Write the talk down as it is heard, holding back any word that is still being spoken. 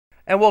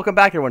And welcome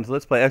back everyone to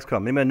Let's Play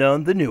XCOM, name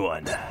unknown, the new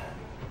one.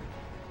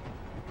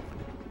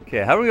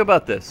 Okay, how do we go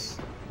about this?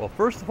 Well,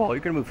 first of all, you're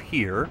gonna move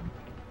here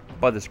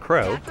by this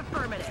crow.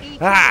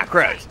 Ah,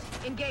 crows!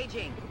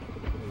 Engaging.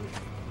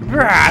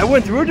 I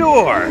went through a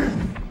door!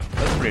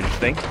 That's pretty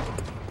interesting.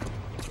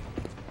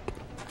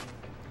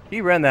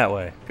 He ran that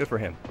way. Good for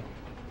him.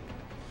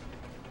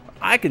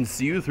 I can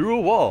see you through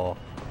a wall.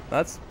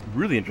 That's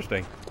really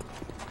interesting.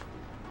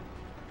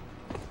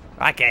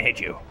 I can't hit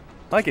you.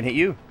 I can hit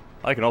you.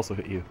 I can also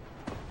hit you.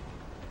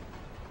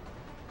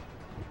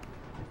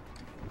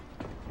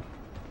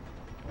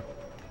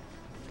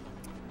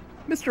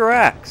 Mr.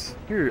 Axe,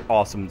 you're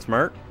awesome and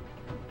smart.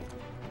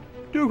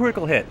 Do a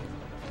critical hit.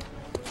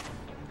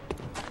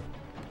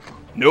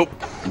 Nope.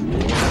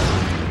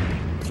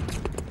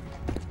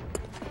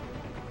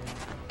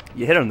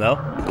 You hit him though.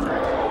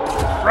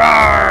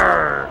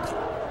 Roar!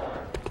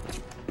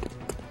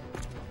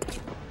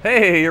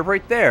 Hey, you're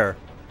right there.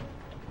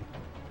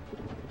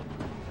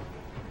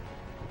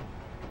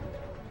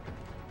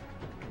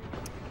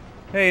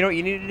 Hey, you know what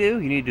you need to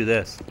do? You need to do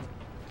this.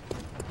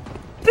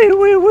 Woo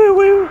woo woo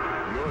woo!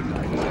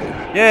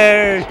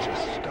 Yay!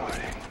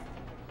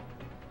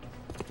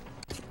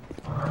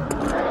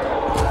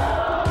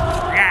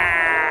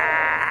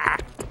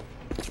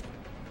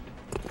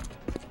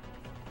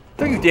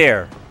 Don't you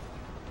dare!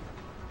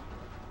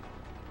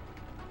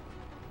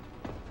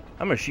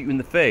 I'm gonna shoot you in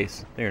the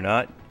face. No, you're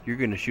not. You're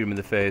gonna shoot him in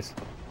the face.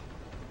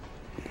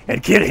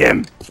 And kill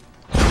him!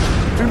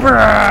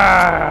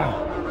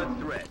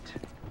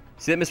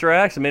 See that, Mr.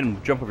 Axe? I made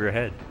him jump over your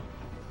head.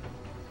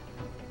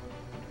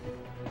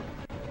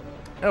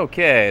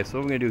 Okay, so what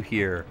are we gonna do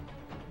here?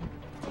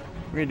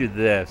 We're gonna do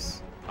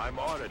this. I'm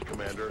on it,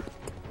 Commander.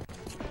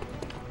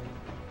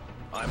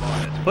 I'm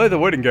on it. Play the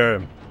waiting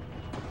game.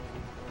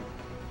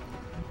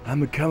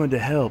 I'm coming to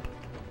help.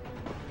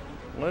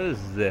 What is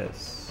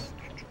this?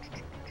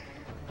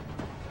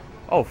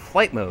 Oh,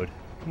 flight mode.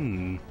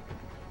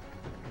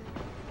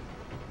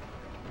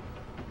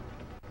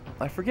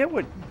 I forget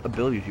what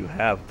abilities you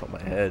have off the top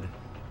of my head.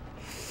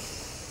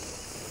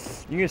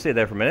 You're gonna stay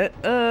there for a minute.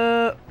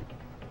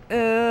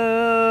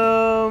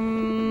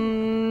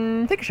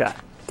 Take a shot.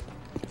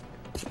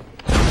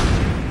 Yeah,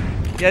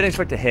 I didn't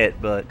expect to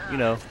hit, but, you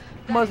know,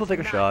 might as well take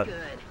a shot. Good.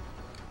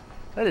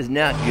 That is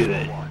not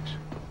good.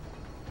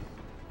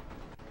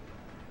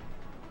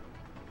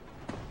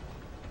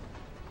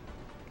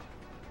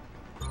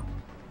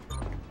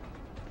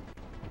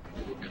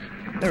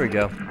 There we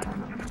go.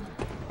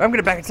 I'm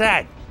gonna back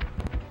inside.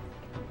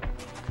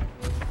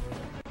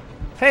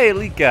 Hey,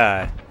 elite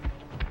guy.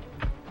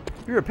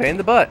 You're a pain in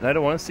the butt, and I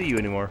don't want to see you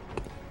anymore.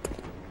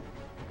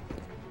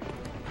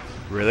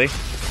 Really?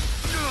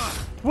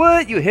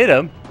 What? You hit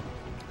him?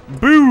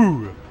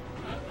 Boo!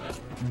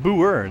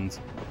 Boo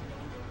earns.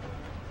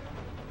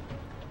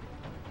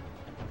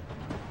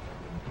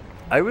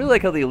 I really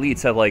like how the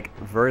elites have, like,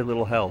 very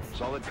little health.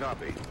 Solid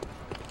copy.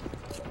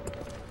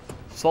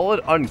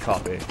 Solid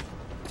uncopy.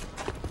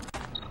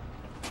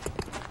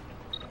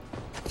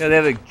 Yeah, they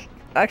have a...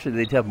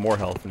 Actually, they have more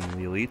health than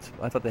the elites.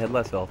 I thought they had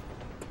less health.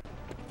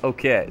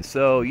 Okay,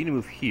 so you need to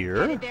move here.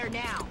 Headed there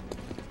now.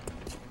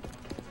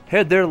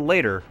 Head there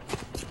later.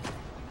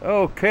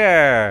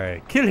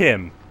 Okay, kill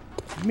him.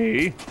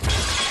 Me.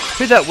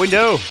 Hit that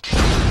window.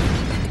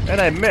 And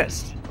I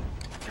missed.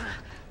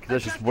 Because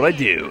that's just what I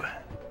do.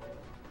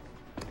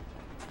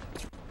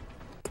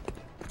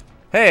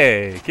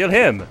 Hey, kill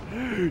him.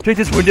 Take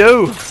this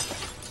window.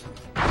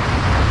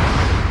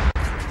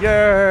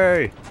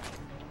 Yay.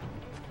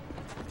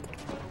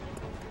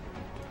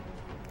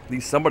 At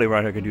least somebody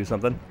around here can do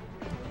something.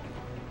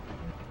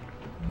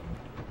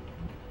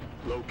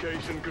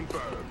 Location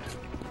confirmed.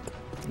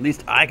 At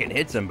least I can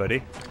hit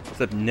somebody.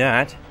 Except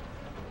not.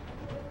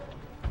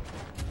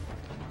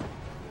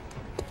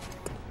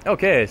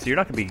 Okay, so you're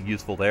not going to be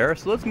useful there,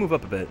 so let's move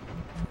up a bit.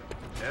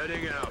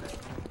 Heading out.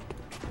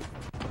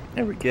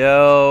 There we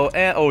go.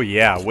 And, oh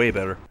yeah, way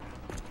better.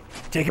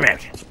 Take him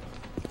out.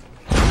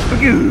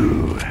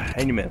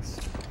 And you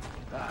missed.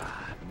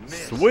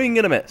 Swing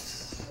and a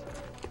miss.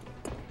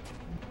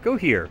 Go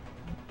here.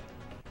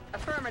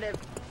 Affirmative.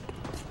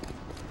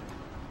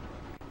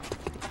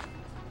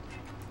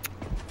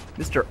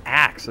 Mr.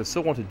 Axe, I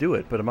still want to do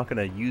it, but I'm not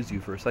going to use you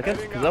for a second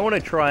because I want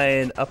to try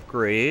and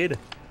upgrade.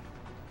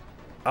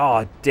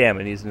 Oh damn!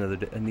 It needs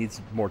it needs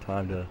more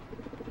time to.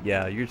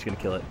 Yeah, you're just gonna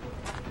kill it.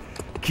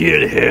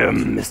 Kill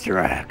him, Mr.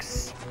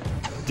 Axe.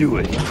 Do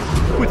it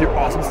with your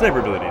awesome sniper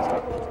abilities.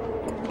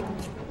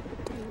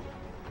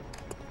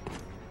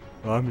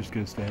 I'm just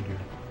gonna stand here.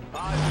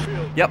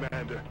 Yep.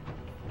 Commander.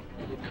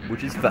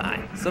 Which is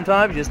fine.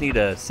 Sometimes you just need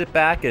to sit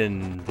back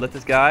and let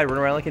this guy run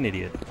around like an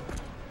idiot.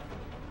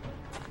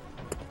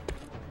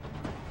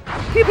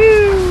 Pew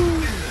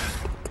pew!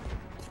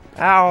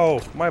 Ow!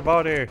 My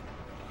body!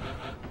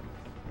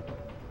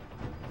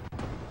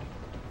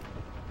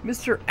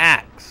 Mr.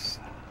 Axe.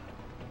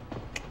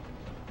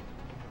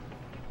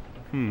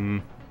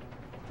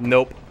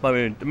 Nope. I'm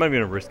not even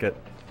gonna risk it.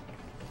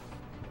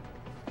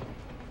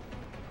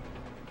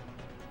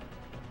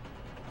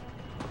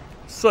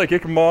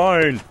 Psychic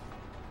mind.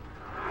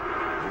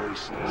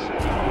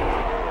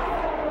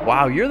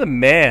 Wow, you're the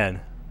man.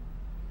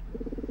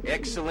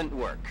 Excellent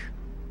work.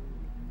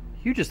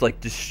 You just like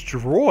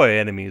destroy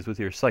enemies with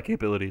your psychic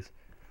abilities.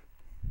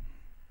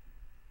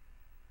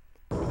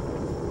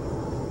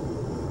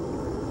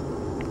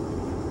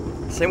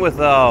 Same with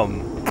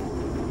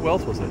who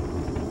else was it?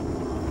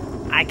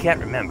 I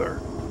can't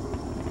remember.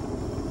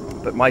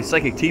 But my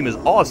psychic team is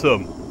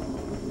awesome.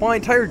 My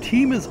entire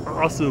team is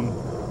awesome.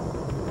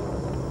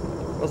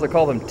 As I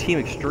call them, Team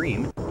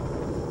Extreme.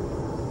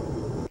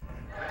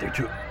 They're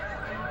too.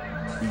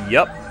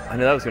 Yep, I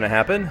knew that was going to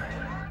happen.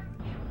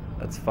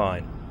 That's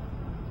fine.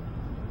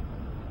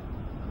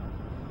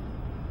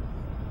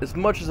 As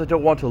much as I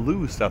don't want to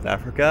lose South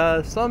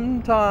Africa,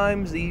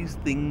 sometimes these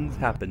things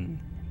happen.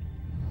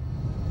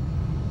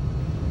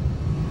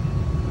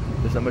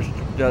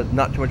 There's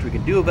not too much we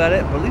can do about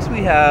it, but at least we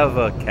have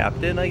a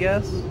captain, I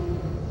guess.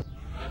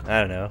 I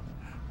don't know.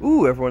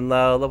 Ooh, everyone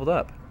leveled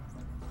up.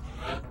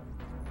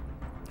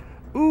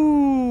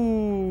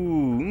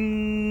 Ooh,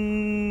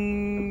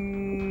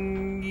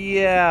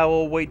 yeah,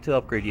 we'll wait to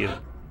upgrade you.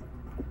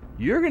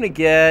 You're gonna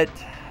get,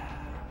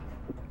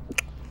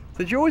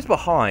 since you're always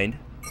behind,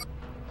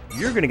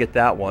 you're gonna get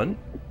that one.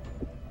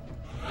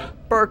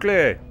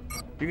 Berkeley,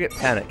 you get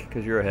panic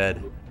because you're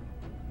ahead.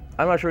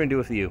 I'm not sure what to do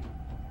with you.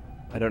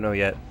 I don't know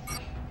yet.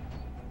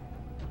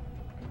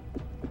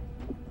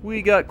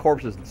 We got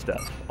corpses and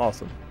stuff.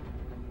 Awesome.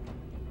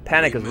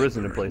 Panic has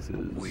risen in places.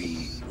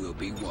 We will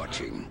be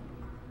watching.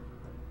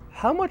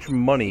 How much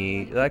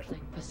money?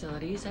 Actually,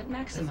 facilities at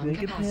maximum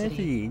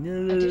capacity.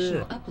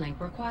 Additional uplink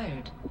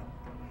required.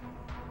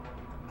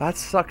 That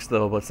sucks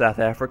though about South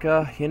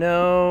Africa. You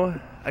know,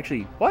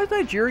 actually, why does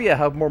Nigeria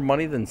have more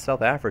money than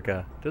South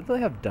Africa? Don't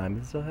they have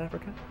diamonds in South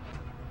Africa?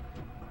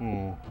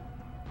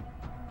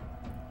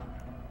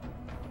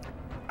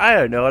 I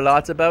don't know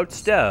lots about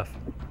stuff.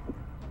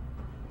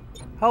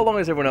 How long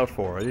is everyone out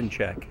for? I didn't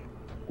check.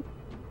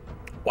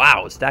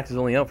 Wow, Stax is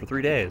only out for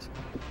 3 days.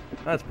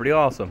 That's pretty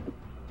awesome.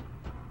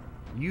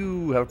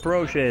 You have a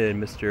promotion,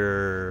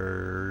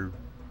 Mr.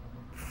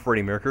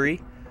 Freddie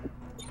Mercury.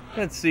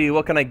 Let's see,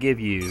 what can I give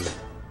you?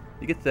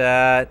 You get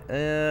that.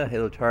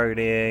 Halo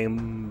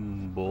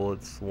targeting,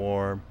 bullet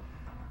swarm.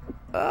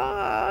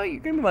 You're gonna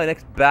be my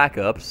next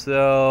backup,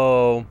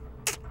 so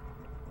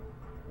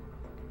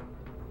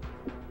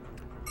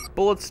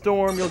bullet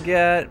storm you'll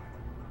get.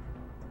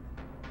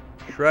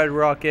 Shred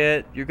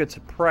rocket. You get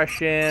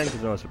suppression,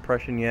 because no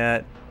suppression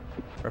yet.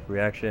 Rep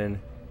reaction.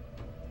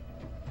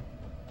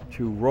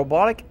 To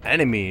robotic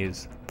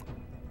enemies.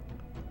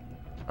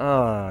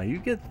 You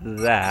get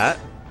that.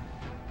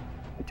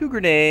 2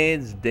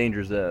 grenades,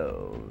 danger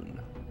zone.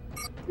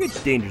 You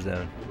get danger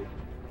zone.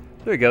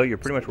 There you go, you're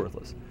pretty much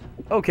worthless.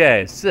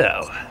 Okay,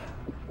 so.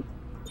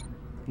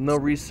 No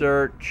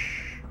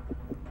research.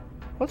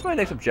 What's my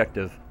next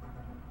objective?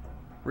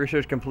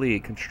 Research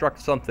complete.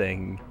 Construct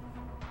something.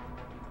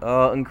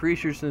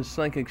 Increase your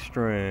psychic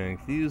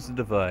strength. Use the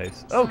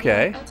device.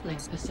 Okay. I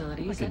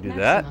can do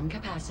that.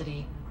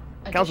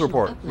 Council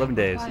report. 11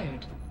 days.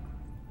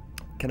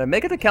 Can I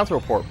make it to council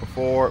report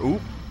before...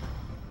 Oop.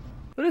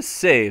 Let us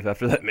save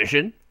after that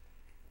mission.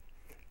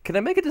 Can I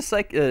make it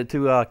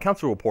to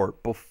council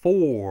report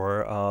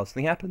before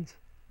something happens?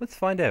 Let's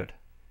find out.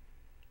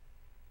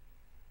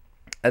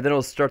 And then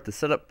we'll start the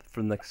setup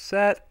for the next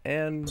set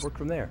and work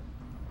from there.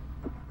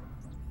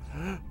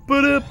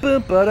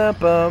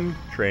 Ba-da-bum-ba-da-bum.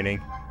 Training.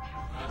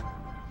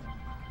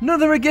 None of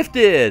them are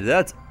gifted!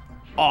 That's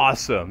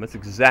awesome. That's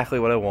exactly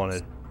what I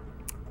wanted.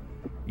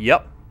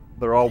 Yep.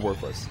 They're all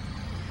worthless.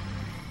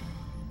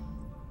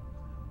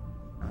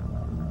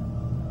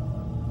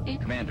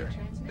 Commander,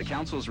 the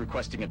Council is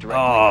requesting a direct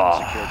link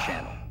on a secure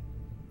channel.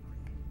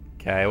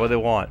 Okay, what do they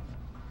want?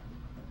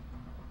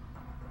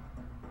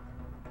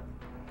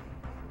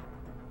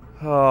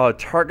 Oh,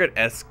 target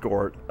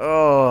escort.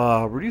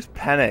 Oh, reduce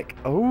panic.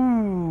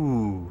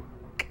 Oh.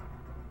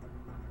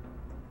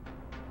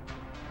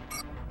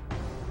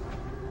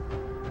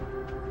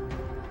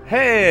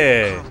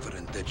 Hey.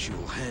 Confident that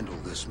you'll handle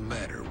this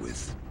matter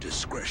with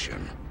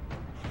discretion.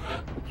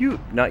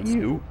 Not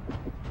you.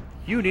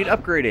 You need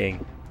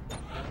upgrading.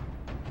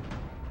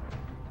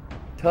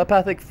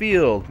 Telepathic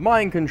field,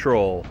 mind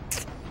control.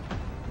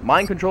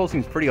 Mind control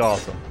seems pretty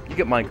awesome. You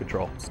get mind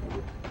control.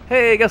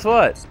 Hey, guess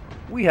what?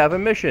 We have a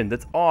mission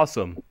that's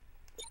awesome.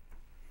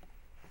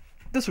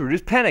 This will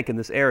reduce panic in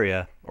this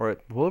area. Or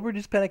will it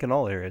reduce panic in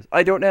all areas?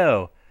 I don't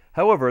know.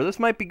 However, this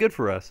might be good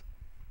for us.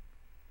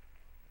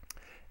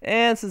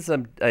 And since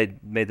I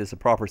made this a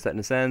proper set in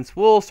a sense,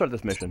 we'll start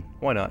this mission.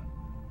 Why not?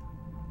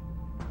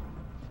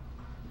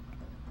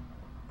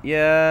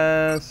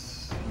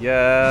 Yes.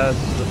 Yes.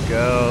 Let's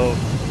go.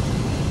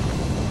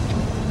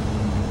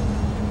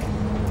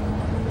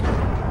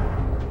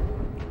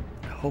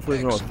 Hopefully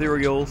there's no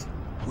ethereals.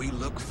 We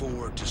look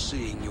forward to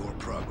seeing your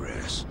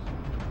progress.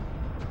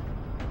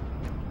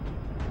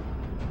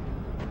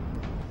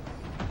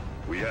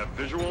 We have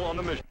visual on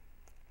the mission.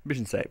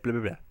 Mission site. Blah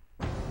blah blah.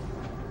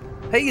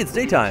 Hey, it's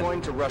daytime.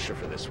 Going to Russia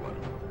for this one.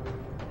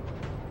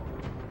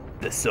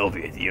 The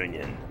Soviet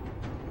Union.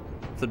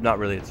 Except not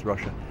really, it's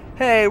Russia.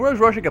 Hey, where's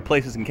Russia got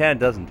places and Canada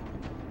doesn't?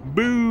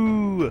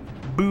 Boo!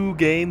 Boo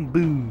game,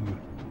 boo.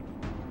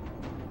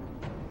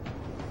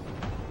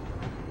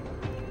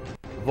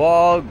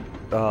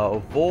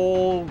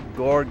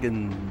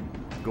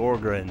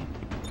 Gorgon.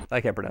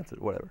 I can't pronounce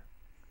it, whatever.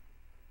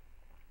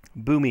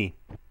 Boomy.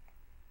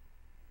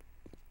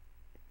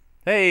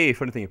 Hey,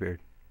 funny thing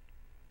appeared.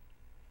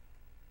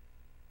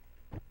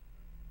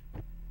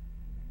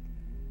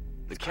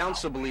 The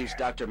Council believes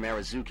Dr.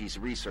 Marazuki's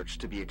research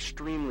to be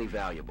extremely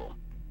valuable.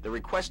 They're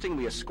requesting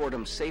we escort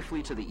him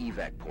safely to the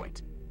evac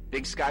point.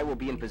 Big Sky will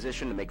be in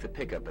position to make the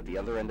pickup at the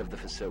other end of the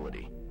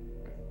facility.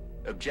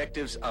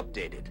 Objectives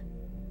updated.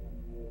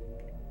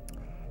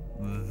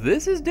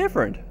 This is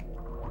different.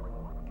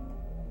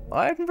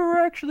 I've never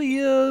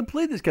actually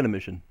played this kind of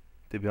mission,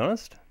 to be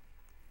honest.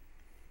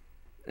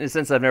 In a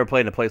sense, I've never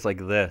played in a place like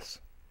this.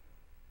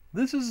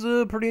 This is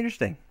pretty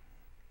interesting.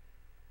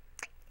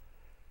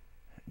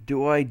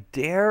 Do I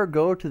dare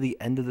go to the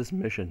end of this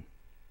mission?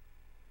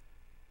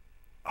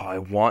 Oh, I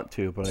want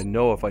to, but I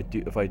know if I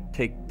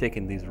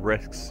taking these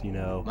risks, you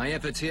know. My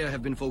efforts here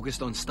have been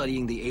focused on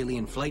studying the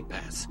alien flight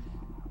paths,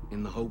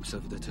 in the hopes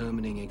of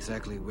determining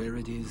exactly where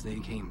it is they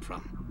came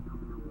from.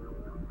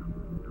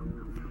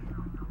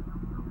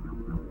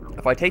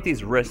 If I take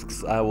these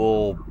risks, I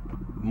will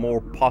more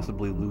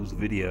possibly lose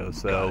video,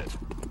 so...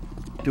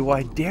 Do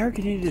I dare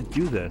continue to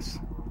do this?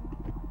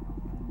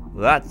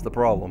 That's the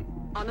problem.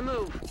 On the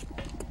move.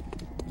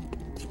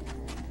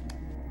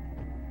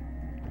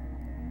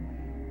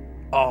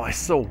 Oh, I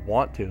so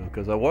want to,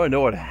 because I want to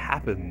know what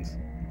happens.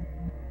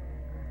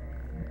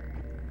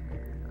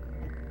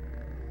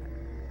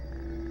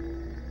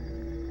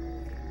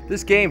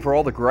 This game, for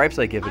all the gripes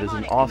I give it, is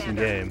an awesome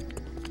game.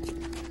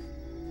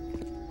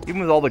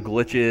 Even with all the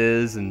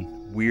glitches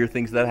and weird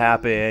things that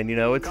happen, you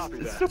know, it's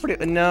still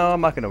pretty... No,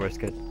 I'm not going to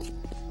risk it.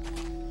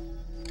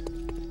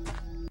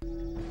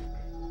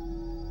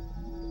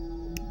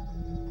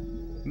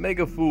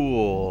 Mega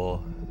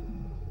Fool.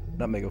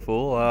 Not Mega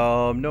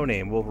Fool. No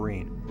name.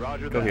 Wolverine.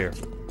 Roger go that. Here.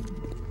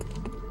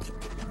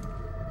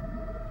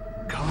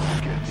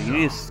 You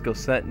need to go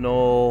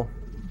Sentinel.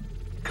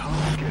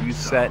 Use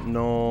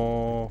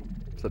Sentinel.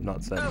 Except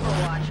not Sentinel.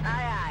 Overwatch,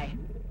 aye aye.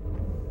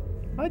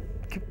 I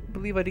can't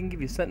believe I didn't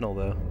give you Sentinel,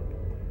 though.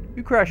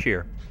 You crash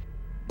here.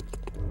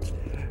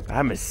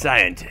 I'm a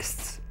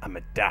scientist. I'm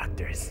a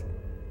doctor's.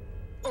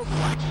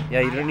 Overwatch.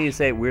 Yeah, you don't need to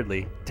say it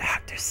weirdly.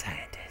 Doctor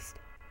Scientist.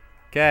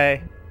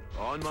 Okay.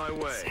 On my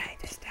way.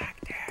 Scientist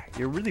Doctor.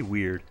 You're really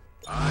weird.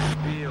 I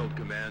field,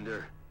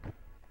 Commander.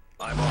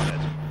 I'm on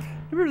it.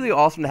 You're really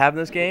awesome to have in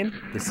this game.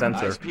 The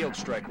sensor. Eyes peeled,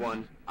 Strike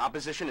One.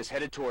 Opposition is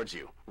headed towards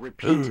you.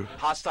 Repeat,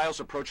 hostiles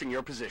approaching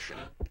your position.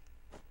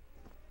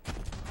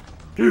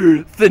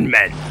 Thin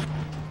men.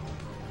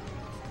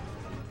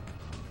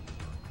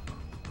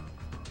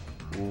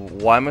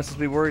 Why am I supposed to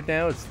be worried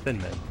now? It's thin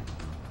men.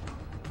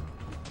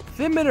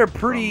 Thin men are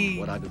pretty... From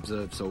what I've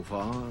observed so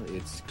far,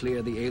 it's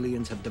clear the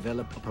aliens have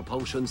developed a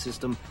propulsion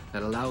system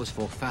that allows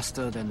for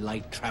faster than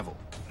light travel.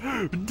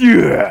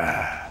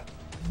 Yeah.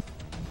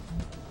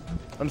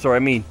 I'm sorry, I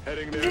mean...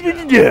 Heading there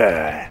now.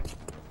 Yeah.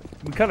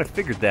 We kind of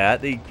figured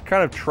that. They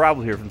kind of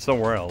traveled here from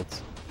somewhere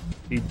else.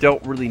 You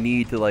don't really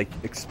need to, like,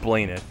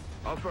 explain it.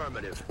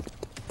 Affirmative.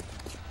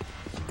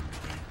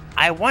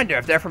 I wonder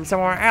if they're from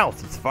somewhere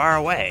else. It's far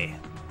away.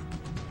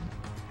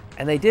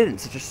 And they did in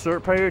such a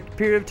short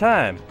period of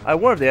time. I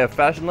wonder if they have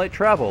fast and light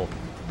travel.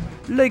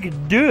 Like,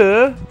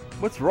 duh!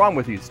 What's wrong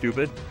with you,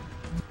 stupid?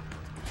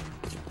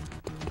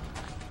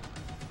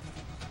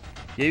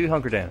 Yeah, you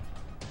hunker down.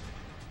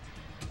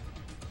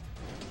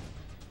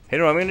 Hey,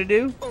 you know what I'm gonna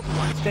do?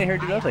 Stand here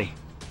and do nothing.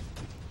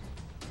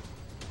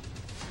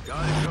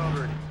 Got it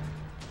covered.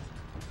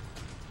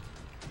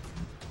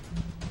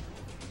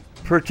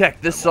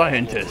 Protect the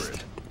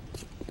scientist.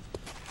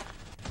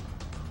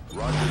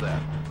 Roger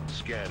that.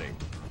 Scanning.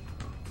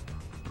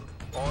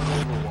 On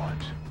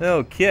Overwatch.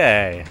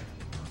 Okay.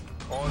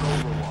 On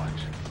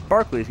Overwatch.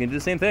 Barkley's gonna do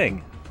the same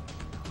thing.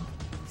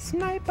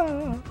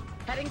 Sniper!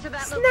 Heading to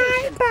that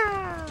location.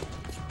 Sniper!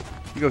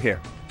 You go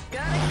here.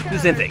 Got it Do the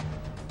same thing.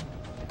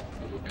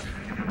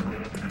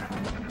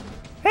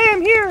 Hey,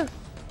 I'm here!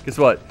 Guess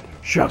what?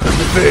 Shock in the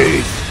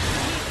face!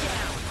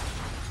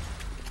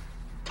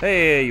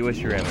 Hey, you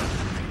waste your ammo.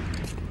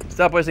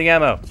 Stop wasting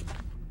ammo.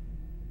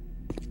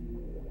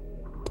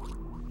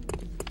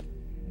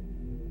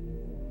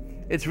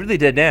 It's really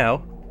dead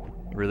now.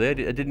 Really? I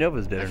didn't know it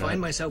was dead I or not.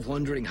 find myself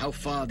wondering how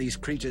far these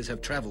creatures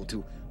have traveled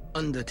to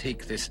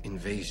undertake this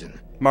invasion.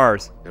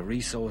 Mars. The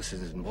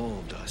resources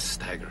involved are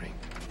staggering.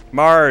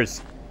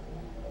 Mars.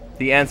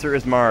 The answer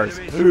is Mars.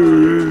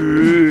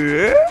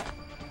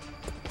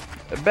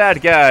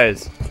 Bad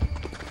guys.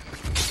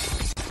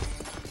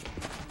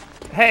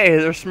 Hey,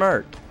 they're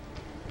smart.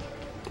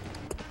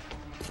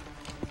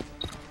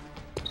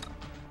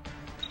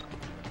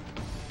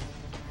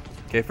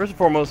 Okay, first and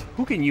foremost,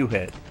 who can you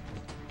hit?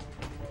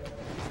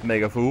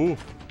 Mega Fool.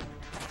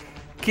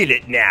 Kill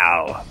it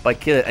now. By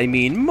kill it, I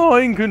mean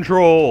mind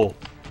control.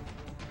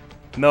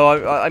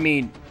 No, I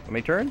mean, How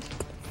many turns?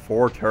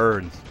 4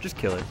 turns. Just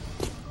kill it.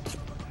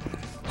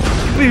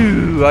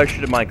 Boo! I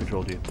should have mind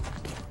controlled you.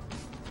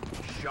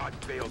 Shot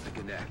failed to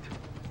connect.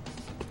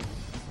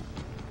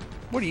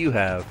 What do you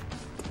have?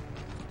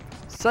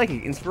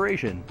 Psychic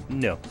inspiration.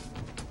 No.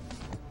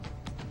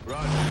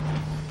 Roger.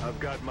 I've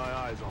got my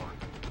eyes on.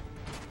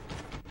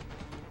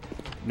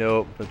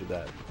 Nope, don't do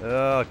that.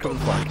 Cover the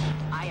flank.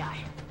 Aye,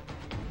 aye.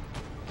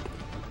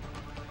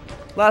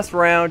 Last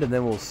round, and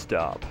then we'll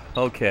stop.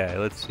 Okay,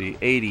 let's see.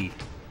 80.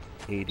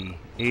 80.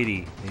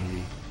 80.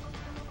 80.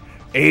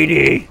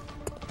 80!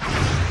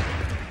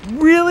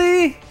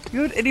 Really?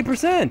 You had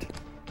 80%!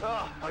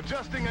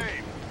 Adjusting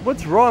aim.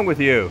 What's wrong with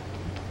you?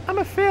 I'm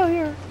a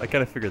failure. I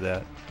kind of figured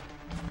that.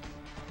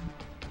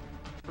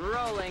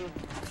 Rolling.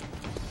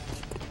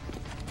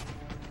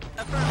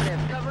 Affirmative.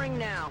 Covering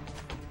now.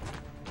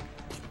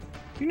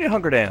 You need to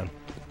hunker down.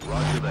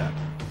 Roger that.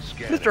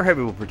 Scan Mr.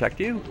 Heavy will protect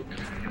you.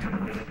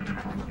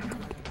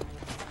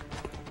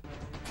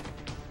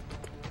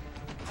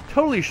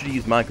 Totally should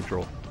use mind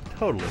control.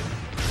 Totally.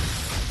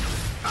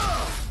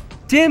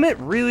 Damn it,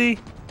 really?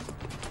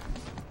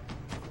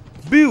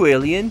 Boo,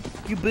 alien.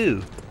 You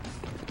boo.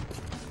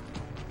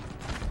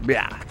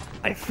 Yeah,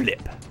 I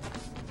flip.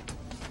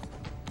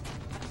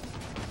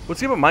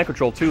 What's good about mind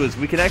control, too, is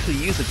we can actually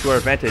use it to our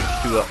advantage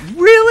to,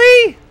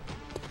 really?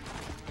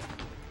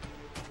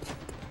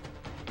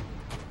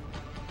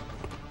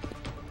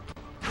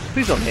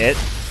 Please don't hit.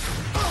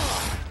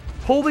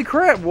 Holy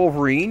crap,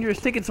 Wolverine, you're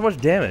just taking so much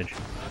damage.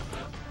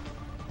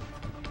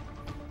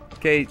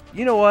 Okay,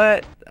 you know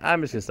what?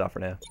 I'm just gonna stop for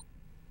now.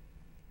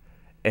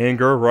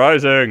 Anger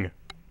rising!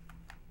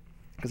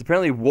 Because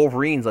apparently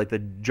Wolverine's like the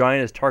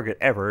giantest target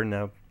ever.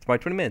 Now, it's my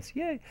 20 minutes.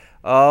 Yay!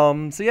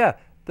 So yeah,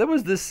 that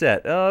was this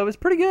set. It was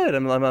pretty good.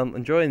 I'm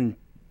enjoying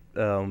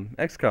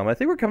XCOM. I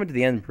think we're coming to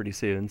the end pretty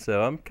soon,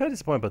 so I'm kind of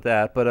disappointed about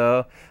that.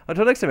 But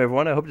until next time,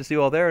 everyone, I hope to see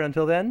you all there, and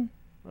until then...